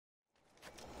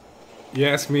You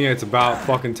ask me, it's about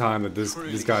fucking time that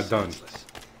this got done.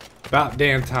 About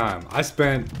damn time. I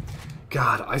spent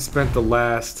the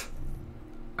last,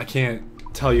 I can't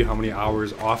tell you how many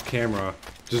hours off camera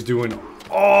just doing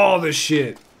all the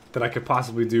shit that I could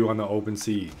possibly do on the open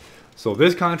sea. So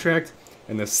this contract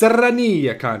and the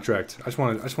Serranilla contract, I just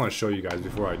want to show you guys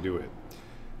before I do it.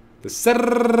 The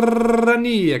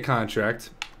Serranilla contract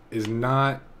is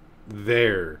not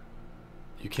there.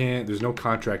 You can't, there's no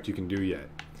contract you can do yet.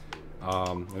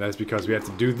 And that's because we have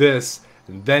to do this,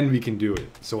 and then we can do it.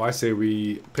 So I say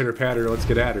we pitter patter, let's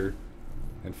get at her,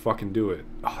 and fucking do it.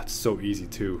 Oh, it's so easy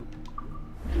too.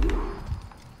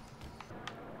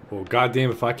 Well,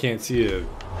 goddamn if I can't see a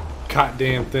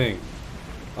goddamn thing.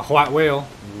 A white whale.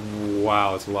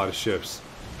 Wow, it's a lot of ships.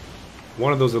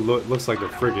 One of those looks like a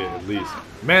frigate at least.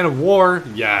 Man of war,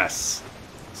 yes.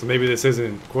 So maybe this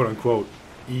isn't quote unquote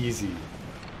easy.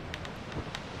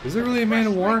 Is it really a man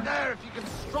of war?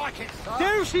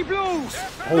 There she blows!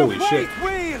 Holy shit.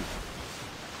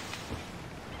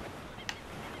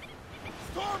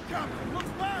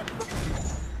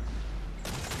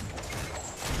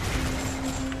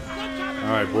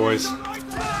 Alright, boys.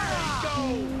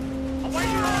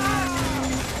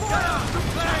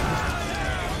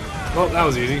 Well, that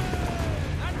was easy.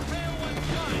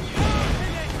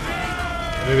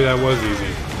 Maybe that was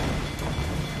easy.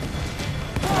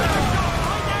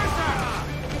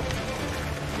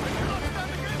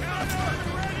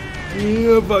 Give me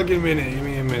a fucking minute. Give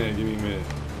me a minute. Give me a minute.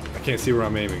 I can't see where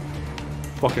I'm aiming.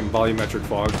 Fucking volumetric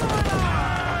fog.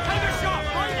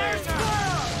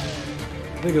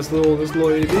 I think this little AV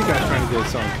guy's trying to get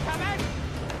something.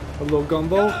 A little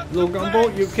gumbo. Little gumbo.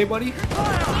 You okay, buddy?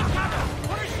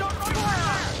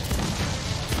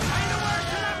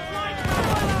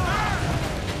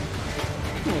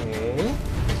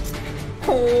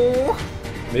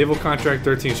 Naval Contract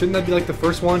 13. Shouldn't that be like the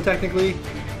first one technically?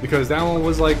 Because that one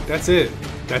was like, that's it.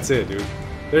 That's it, dude.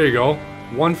 There you go.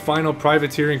 One final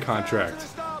privateering contract.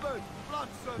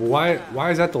 Well, why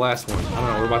is that the last one? I don't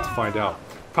know. We're about to find out.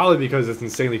 Probably because it's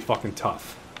insanely fucking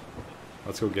tough.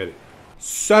 Let's go get it.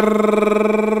 Serranilla.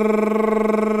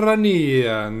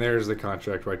 And there's the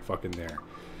contract right fucking there.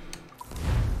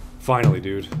 Finally,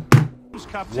 dude.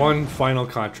 One final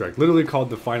contract. Literally called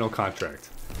the final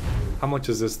contract. How much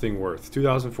is this thing worth?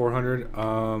 2,400?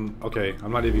 Okay,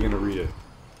 I'm not even gonna read it.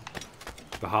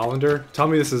 The Hollander? Tell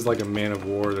me this is like a man of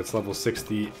war that's level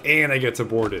 60 and I get to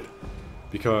board it.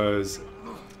 Because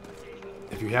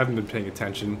if you haven't been paying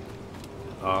attention,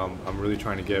 I'm really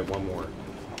trying to get one more.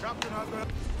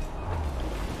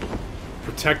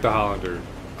 Protect the Hollander.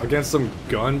 Against some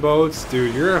gunboats?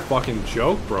 Dude, you're a fucking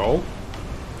joke, bro.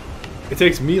 It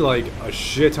takes me like a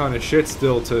shit ton of shit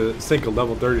still to sink a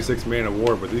level 36 man of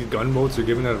war, but these gunboats are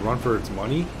giving that a run for its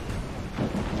money?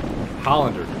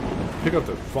 Hollander. Pick up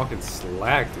the fucking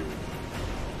slack, dude.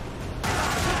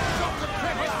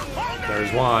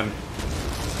 There's one.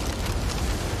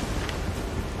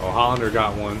 Oh, Hollander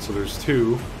got one, so there's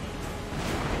two.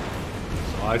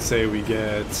 So I'd say we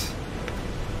get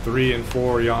 3 and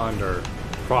 4 yonder.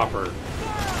 Proper.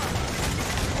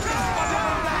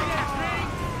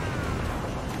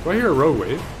 Do I hear a road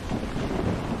wave?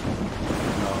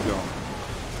 No, I don't.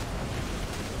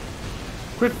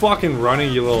 Quit fucking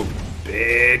running, you little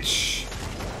bitch.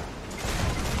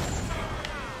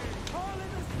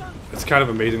 It's kind of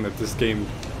amazing that this game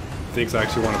thinks I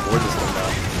actually want to board this thing now.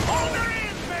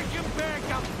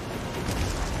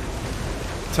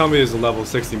 Tell me there's a level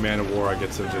 60 man of war I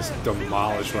get to just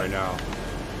demolish right now.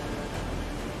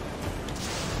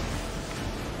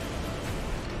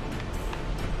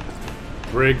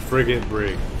 Brig, frigate,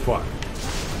 brig. Fuck.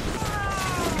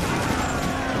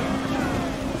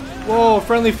 Whoa,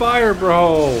 friendly fire,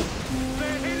 bro!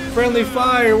 Friendly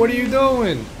fire, what are you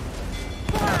doing?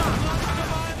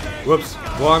 Whoops.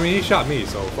 Well, I mean, he shot me,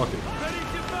 so fuck it.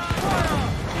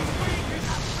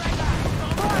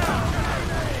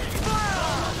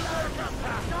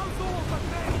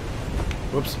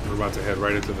 Whoops, we're about to head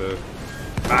right into the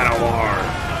battle war.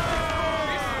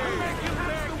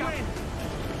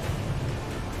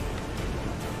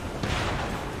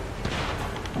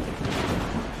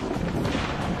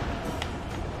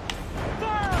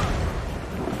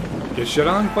 Get shit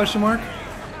on? Question mark?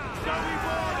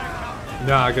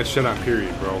 Nah, I got shit on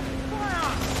period, bro.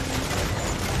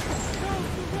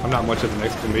 I'm not much of an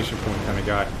exclamation point kind of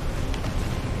guy.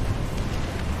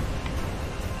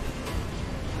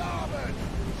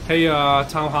 Hey,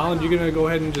 Tom Holland, you gonna go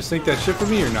ahead and just sink that ship for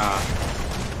me or nah?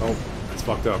 Oh, that's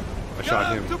fucked up. I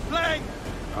shot him.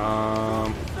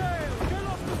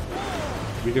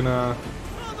 We gonna...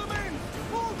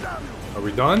 Are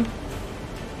we done?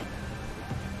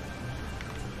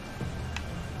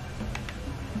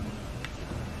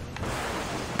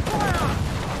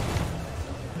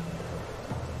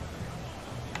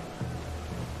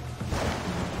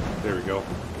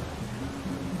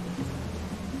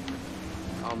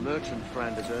 Our merchant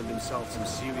friend has earned himself some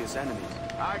serious enemies.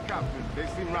 Aye, Captain. They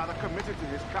seem rather committed to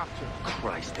his capture.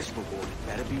 Christ, this reward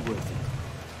better be worth it.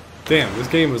 Damn, this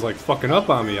game was like fucking up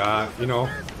on me. You know,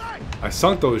 I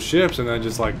sunk those ships and then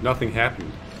just like nothing happened.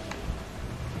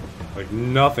 Like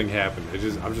nothing happened.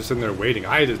 I'm just sitting there waiting.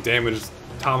 I just damaged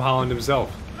Tom Holland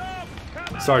himself.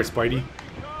 Sorry, Spidey.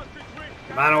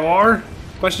 Man of war?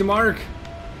 Question mark?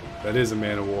 That is a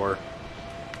man of war.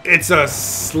 It's a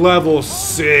level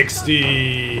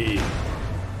 60.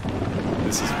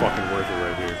 This is fucking worth it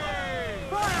right here.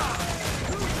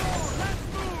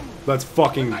 Let's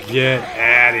fucking get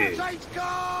at it.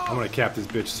 I'm gonna cap this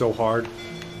bitch so hard.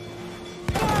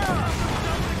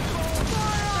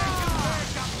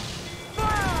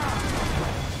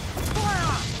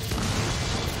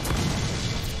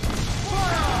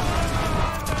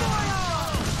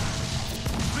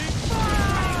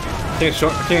 I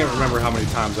can't remember how many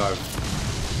times I've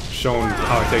shown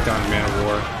how I take down a man of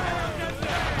war.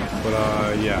 But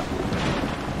yeah.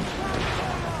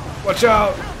 Watch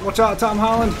out! Watch out, Tom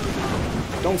Holland!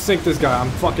 Don't sink this guy.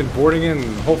 I'm fucking boarding in,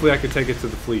 and hopefully I can take it to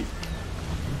the fleet.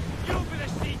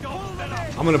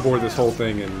 I'm gonna board this whole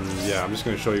thing, and yeah, I'm just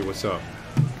gonna show you what's up.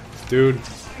 Dude.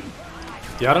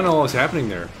 Yeah, I don't know what was happening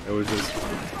there. It was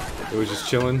just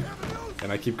chilling.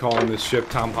 And I keep calling this ship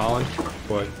Tom Holland,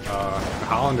 but the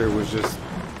Hollander was just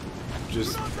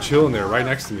chilling there right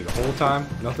next to me the whole time.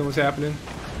 Nothing was happening.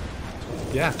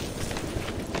 Yeah.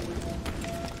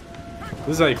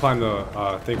 This is how you climb the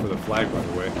thing for the flag, by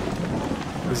the way.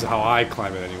 This is how I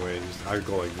climb it anyway. I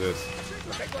go like this.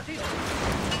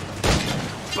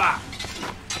 Bah!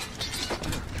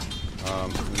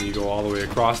 Then you go all the way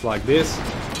across like this,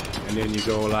 and then you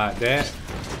go like that,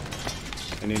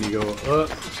 and then you go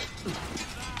up.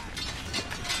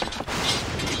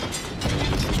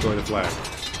 Destroy the flag.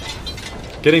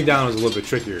 Getting down is a little bit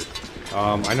trickier.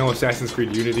 I know Assassin's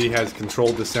Creed Unity has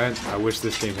controlled descent. I wish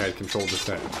this game had controlled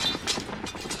descent.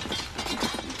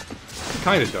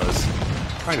 Kinda does.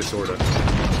 Kinda sorta. All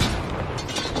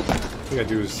I gotta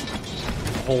do is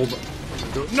hold.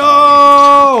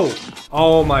 No!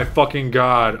 Oh my fucking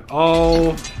god.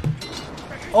 Oh.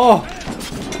 Oh!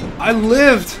 I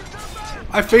lived!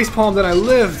 I facepalmed and I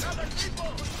lived!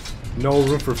 No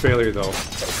room for failure though.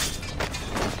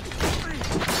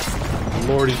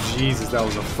 Lordy Jesus, that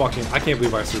was a fucking... I can't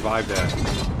believe I survived that.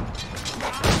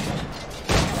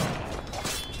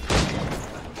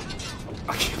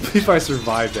 I can't believe I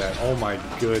survived that. Oh my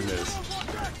goodness.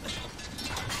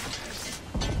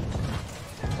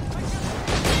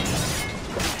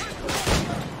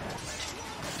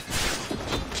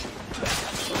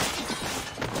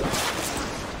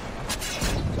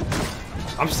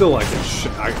 I'm still like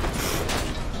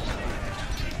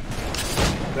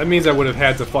that means I would have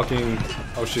had to fucking...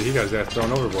 Oh shit, he got his ass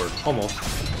thrown overboard. Almost.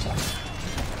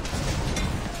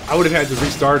 I would have had to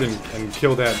restart and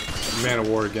kill that man of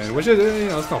war again, which is, you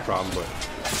know, it's no problem, but...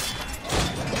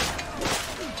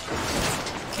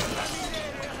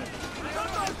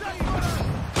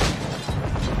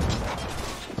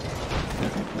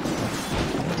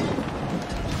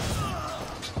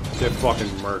 Get fucking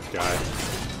murked, guy.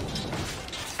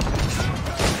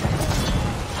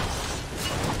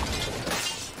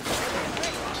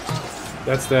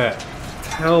 That's that.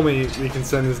 Tell me we can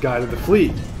send this guy to the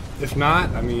fleet. If not,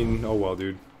 I mean, oh well,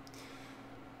 dude.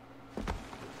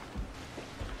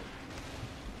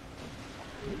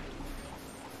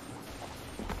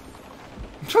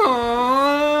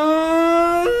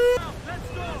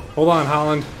 Hold on,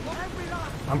 Holland.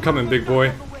 I'm coming, big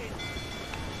boy.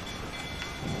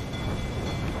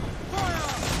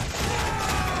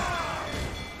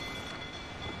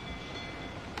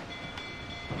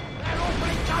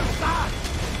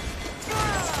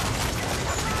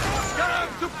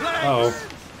 Uh-oh.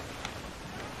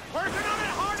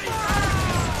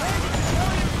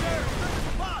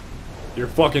 You're a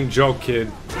fucking joke,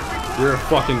 kid. You're a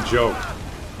fucking joke.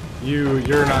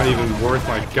 You're not even worth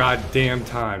my goddamn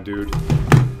time, dude.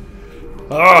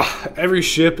 Ugh, every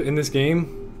ship in this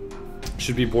game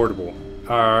should be boardable.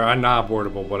 Not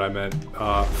boardable, but I meant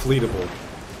fleetable.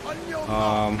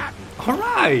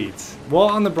 Alright! Well,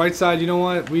 on the bright side, you know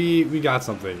what? We got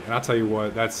something. And I'll tell you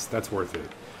what, that's worth it.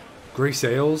 Gray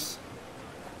sails?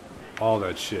 All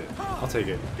that shit. I'll take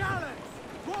it.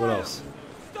 What else?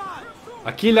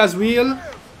 Aquila's wheel?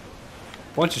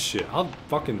 Bunch of shit. I'll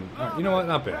fucking... you know what?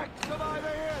 Not bad.